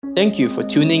Thank you for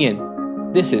tuning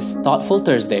in. This is Thoughtful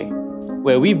Thursday,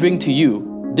 where we bring to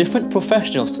you different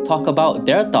professionals to talk about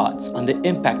their thoughts on the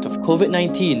impact of COVID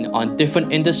 19 on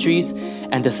different industries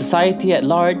and the society at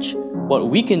large, what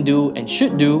we can do and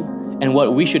should do, and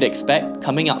what we should expect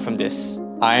coming out from this.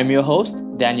 I am your host,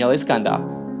 Daniel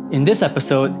Iskandar. In this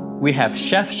episode, we have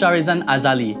Chef Sharizan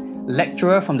Azali,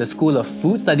 lecturer from the School of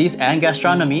Food Studies and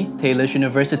Gastronomy, Taylor's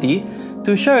University,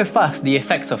 to share with us the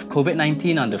effects of COVID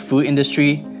 19 on the food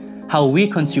industry, how we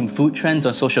consume food trends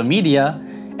on social media,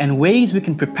 and ways we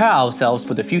can prepare ourselves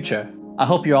for the future. I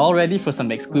hope you're all ready for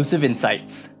some exclusive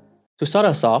insights. To start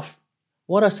us off,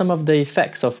 what are some of the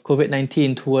effects of COVID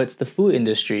 19 towards the food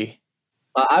industry?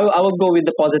 I will go with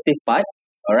the positive part,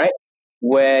 all right,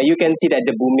 where you can see that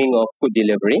the booming of food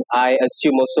delivery. I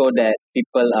assume also that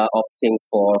people are opting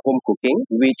for home cooking,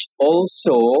 which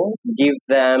also give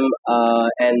them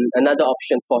another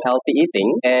option for healthy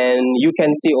eating. And you can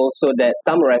see also that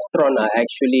some restaurants are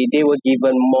actually, they were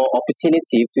given more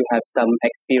opportunity to have some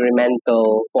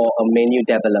experimental for a menu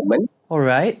development. All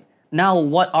right. Now,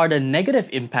 what are the negative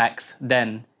impacts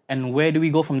then, and where do we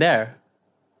go from there?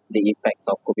 The effects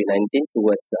of COVID-19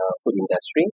 towards food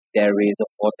industry. There is a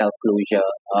hotel closure.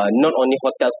 Not only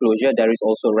hotel closure, there is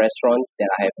also restaurants that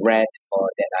I have read or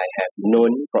that I have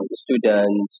known from the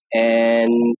students.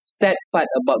 And sad part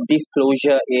about this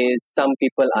closure is some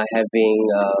people are having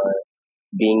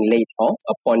being laid off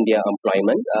upon their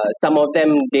employment. Some of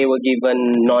them, they were given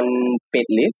non-paid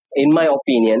leave. In my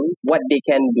opinion, what they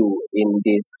can do in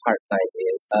this hard time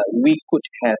is we could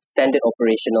have standard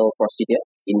operational procedure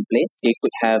in place. They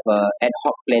could have ad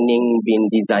hoc planning being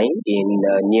designed in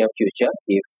the near future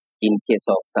if in case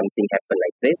of something happen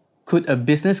like this. Could a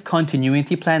business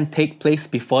continuity plan take place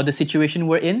before the situation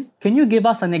we're in? Can you give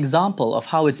us an example of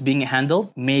how it's being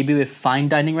handled, maybe with fine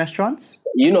dining restaurants?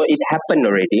 You know, it happened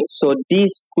already. So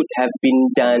this could have been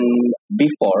done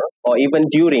before or even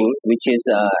during, which is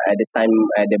at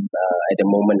the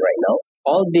moment right now.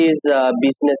 All these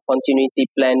business continuity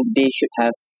plan, they should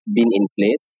have been in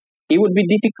place. It would be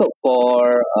difficult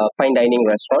for fine dining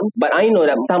restaurants, but I know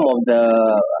that some of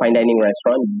the fine dining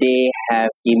restaurants, they have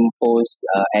imposed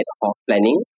ad hoc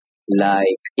planning,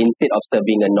 like instead of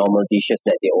serving a normal dishes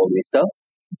that they always serve,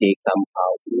 they come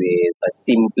out with a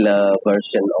simpler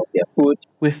version of their food.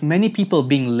 With many people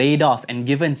being laid off and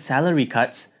given salary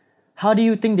cuts, how do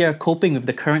you think they are coping with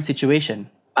the current situation?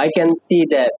 I can see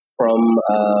that from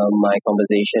my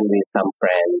conversation with some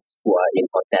friends who are in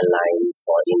hotel lines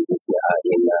or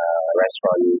in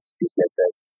restaurants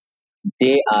businesses,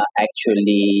 they are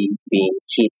actually being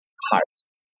hit hard.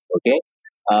 Okay,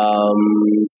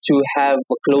 to have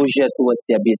a closure towards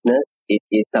their business, it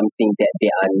is something that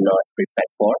they are not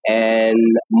prepared for, and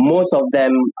most of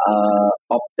them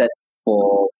opted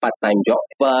for part-time job.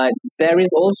 But there is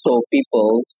also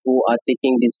people who are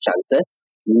taking these chances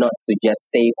not to just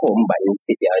stay home, but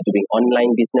instead they are doing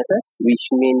online businesses, which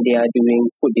mean they are doing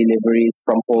food deliveries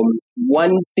from home.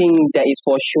 One thing that is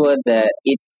for sure that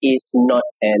it is not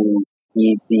an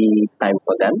easy time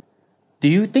for them. Do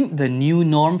you think the new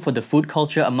norm for the food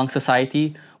culture among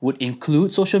society would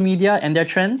include social media and their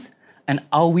trends? And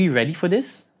are we ready for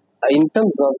this? In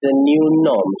terms of the new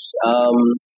norms,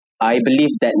 I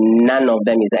believe that none of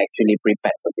them is actually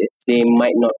prepared for this. They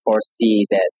might not foresee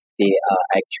that they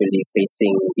are actually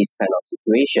facing these kind of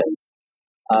situations.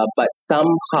 But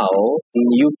somehow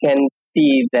you can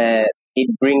see that it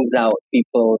brings out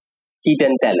people's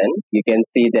hidden talent. You can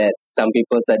see that some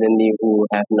people suddenly who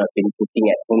have not been cooking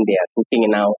at home, they are cooking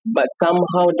now. But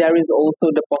somehow there is also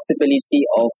the possibility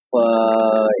of,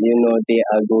 they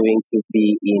are going to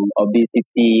be in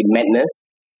obesity madness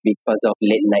because of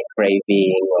late night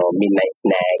craving or midnight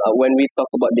snack. When we talk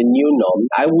about the new norm,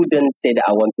 I wouldn't say that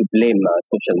I want to blame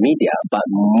social media, but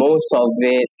most of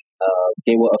it,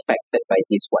 they were affected by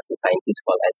this, what the scientists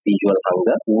call as visual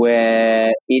hunger, where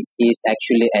it is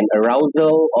actually an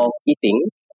arousal of eating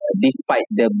despite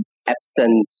the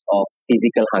absence of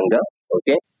physical hunger.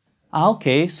 Okay.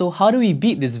 Okay, so how do we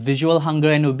beat this visual hunger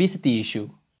and obesity issue?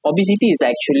 Obesity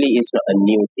is not a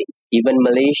new thing. Even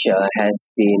Malaysia has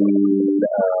been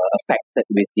affected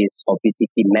with this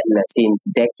obesity madness since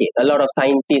decades. A lot of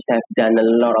scientists have done a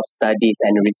lot of studies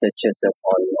and researches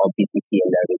on obesity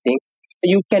and everything.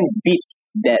 You can beat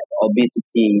that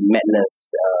obesity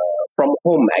madness from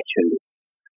home actually.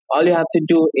 All you have to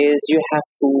do is you have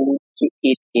to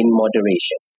eat in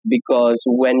moderation. Because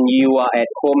when you are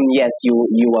at home, yes, you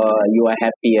are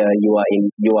happier. You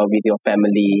are with your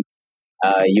family.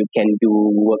 You can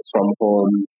do works from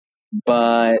home,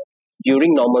 but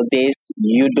during normal days,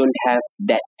 you don't have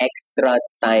that extra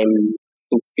time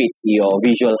to feed your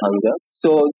visual hunger.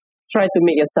 So try to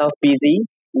make yourself busy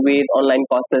with online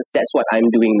courses. That's what I'm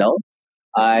doing now.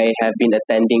 I have been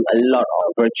attending a lot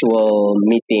of virtual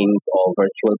meetings or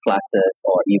virtual classes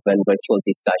or even virtual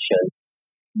discussions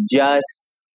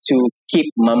just to keep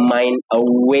my mind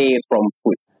away from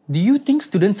food. Do you think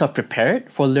students are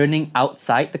prepared for learning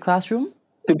outside the classroom?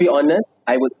 To be honest,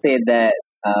 I would say that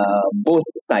both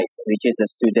sides, which is the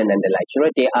student and the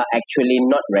lecturer, they are actually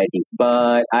not ready.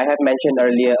 But I have mentioned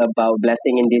earlier about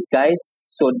blessing in disguise.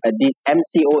 So this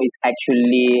MCO is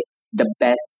actually the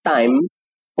best time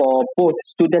for both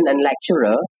student and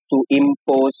lecturer to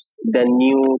impose the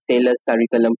new Taylor's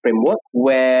curriculum framework,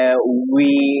 where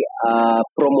we are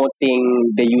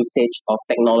promoting the usage of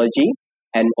technology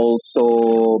and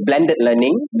also blended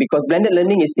learning, because blended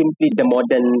learning is simply the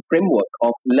modern framework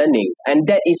of learning. And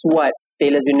that is what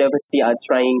Taylor's University are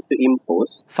trying to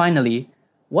impose. Finally,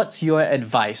 what's your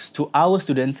advice to our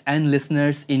students and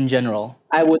listeners in general?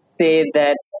 I would say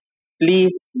that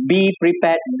please be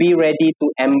prepared, be ready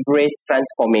to embrace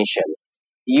transformations.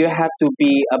 You have to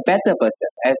be a better person.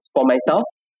 As for myself,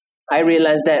 I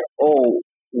realized that,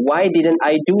 why didn't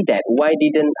I do that? Why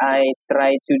didn't I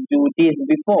try to do this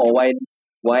before?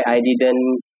 Why I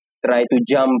didn't try to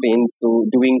jump into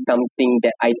doing something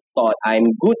that I thought I'm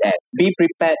good at? Be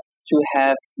prepared to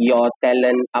have your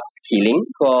talent upskilling,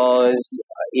 because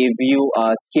if you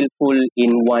are skillful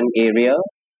in one area,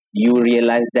 you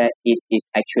realize that it is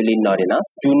actually not enough.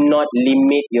 Do not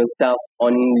limit yourself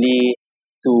only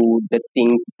to the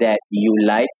things that you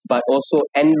like, but also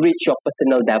enrich your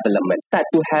personal development. Start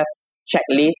to have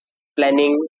checklists,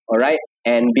 planning, all right,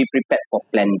 and be prepared for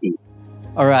plan B.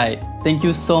 Alright, thank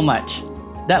you so much.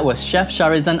 That was Chef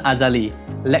Sharizan Azali,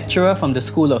 lecturer from the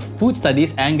School of Food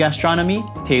Studies and Gastronomy,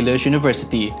 Taylor's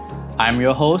University. I'm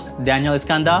your host, Daniel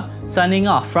Iskandar, signing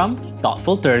off from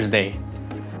Thoughtful Thursday,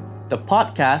 the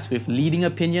podcast with leading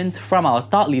opinions from our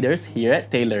thought leaders here at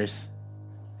Taylor's.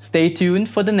 Stay tuned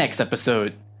for the next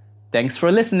episode. Thanks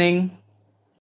for listening.